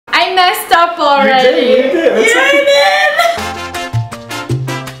messed up already. You did.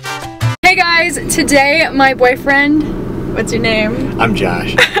 Hey guys, today my boyfriend, what's your name? I'm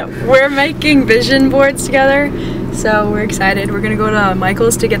Josh. We're making vision boards together. So we're excited. We're gonna go to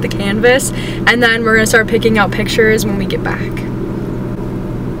Michael's to get the canvas, and then we're gonna start picking out pictures when we get back.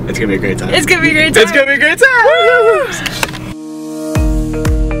 It's gonna be a great time. It's gonna be a great time. It's gonna be a great time.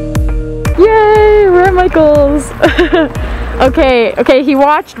 Yay, we're at Michael's. Okay, he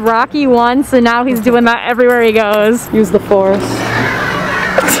watched Rocky once, and now he's doing that everywhere he goes. Use the force.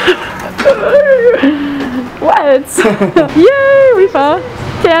 What? Yay, we found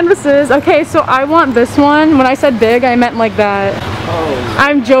canvases. Okay, so I want this one. When I said big, I meant like that. Oh.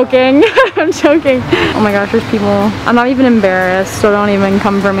 I'm joking. I'm joking. Oh my gosh, there's people. I'm not even embarrassed, so don't even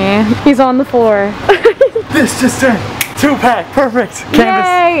come for me. He's on the floor. This just in. 2-pack, perfect. Canvas.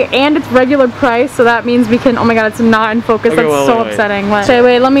 Yay! And it's regular price, so that means we can. Oh my god, it's not in focus. Okay, That's so upsetting. Okay,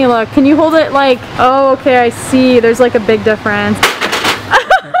 wait, let me look. Can you hold it like? Oh, okay, I see. There's like a big difference.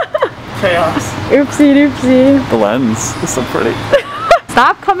 Chaos. Oopsie doopsie. The lens is so pretty.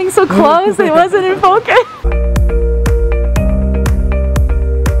 Stop coming so close. It wasn't in focus.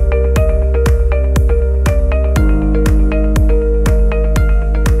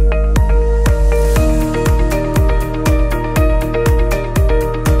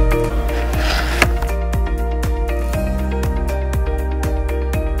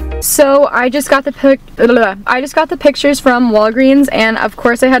 So I just got the pictures from Walgreens, and of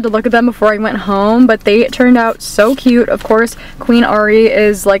course I had to look at them before I went home, but they turned out so cute. Of course, Queen Ari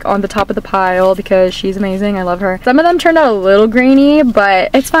is like on the top of the pile because she's amazing. I love her. Some of them turned out a little grainy,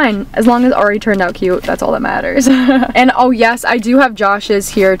 but it's fine. As long as Ari turned out cute, that's all that matters. And oh yes, I do have Josh's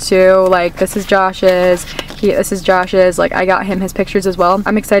here too. Like this is Josh's. This is Josh's. Like I got him his pictures as well.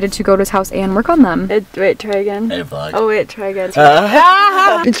 I'm excited to go to his house and work on them. Wait, try again. Hey, vlog. Oh wait, try again.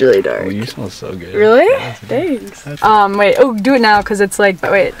 It's really dark. Oh, you smell so good. Really? Yeah, thanks. Wait. Oh, do it now because it's like.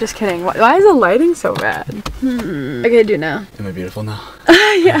 Wait, just kidding. Why is the lighting so bad? Okay, do it now. Am I beautiful now?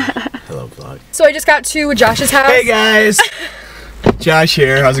 Yeah. Hello, vlog. So I just got to Josh's house. Hey guys. Josh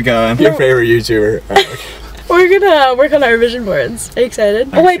here. How's it going? Your favorite YouTuber. We're gonna work on our vision boards. Are you excited?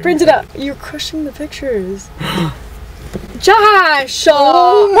 Oh wait, print it out. You're crushing the pictures. Josh!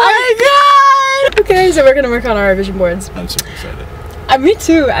 Oh my god! Okay, so we're gonna work on our vision boards. I'm super excited. Me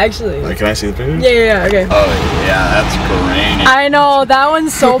too, actually. Wait, can I see the pictures? Yeah, okay. Oh yeah, that's great. I know, that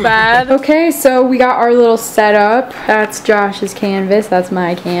one's so bad. Okay, so we got our little setup. That's Josh's canvas, that's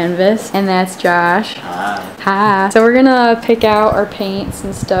my canvas, and that's Josh. Hi. So we're gonna pick out our paints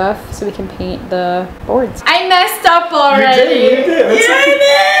and stuff so we can paint the boards. I messed up already. You did. I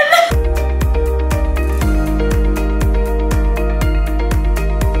did.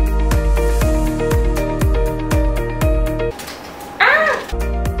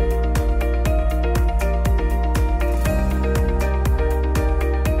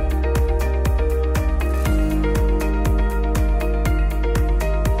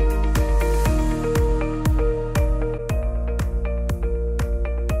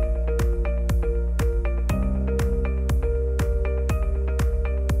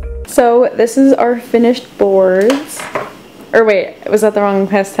 So this is our finished boards. Or wait, was that the wrong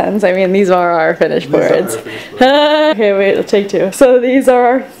past tense? I mean, these are our finished boards. Okay, wait, let's take two. So these are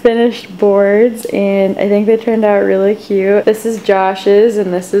our finished boards, and I think they turned out really cute. This is Josh's,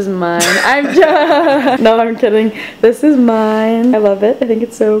 and this is mine. No, I'm kidding. This is mine. I love it. I think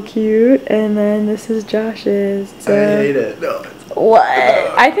it's so cute. And then this is Josh's. So. I hate it. No. What?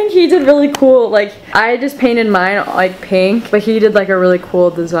 I think he did really cool. Like I just painted mine like pink, but he did like a really cool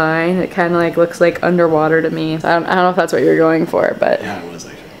design. It kind of like looks like underwater to me. So I don't know if that's what you're going for, but Yeah, it was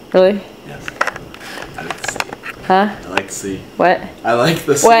actually. Really? Yes. I like the sea. Huh? I like the sea. What? I like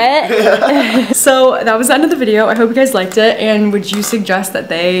the sea. What? So that was the end of the video. I hope you guys liked it. And would you suggest that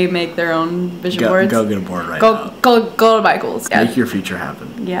they make their own vision boards? Go get a board right now. Go to Michael's. Yeah. Make your future happen.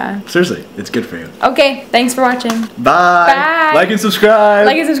 Yeah. Seriously, it's good for you. Okay, thanks for watching. Bye. Bye. Like and subscribe.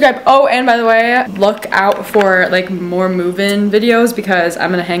 Like and subscribe. Oh, and by the way, look out for like more move-in videos because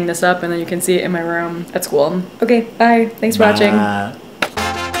I'm gonna hang this up and then you can see it in my room at school. Okay, bye. Thanks for watching.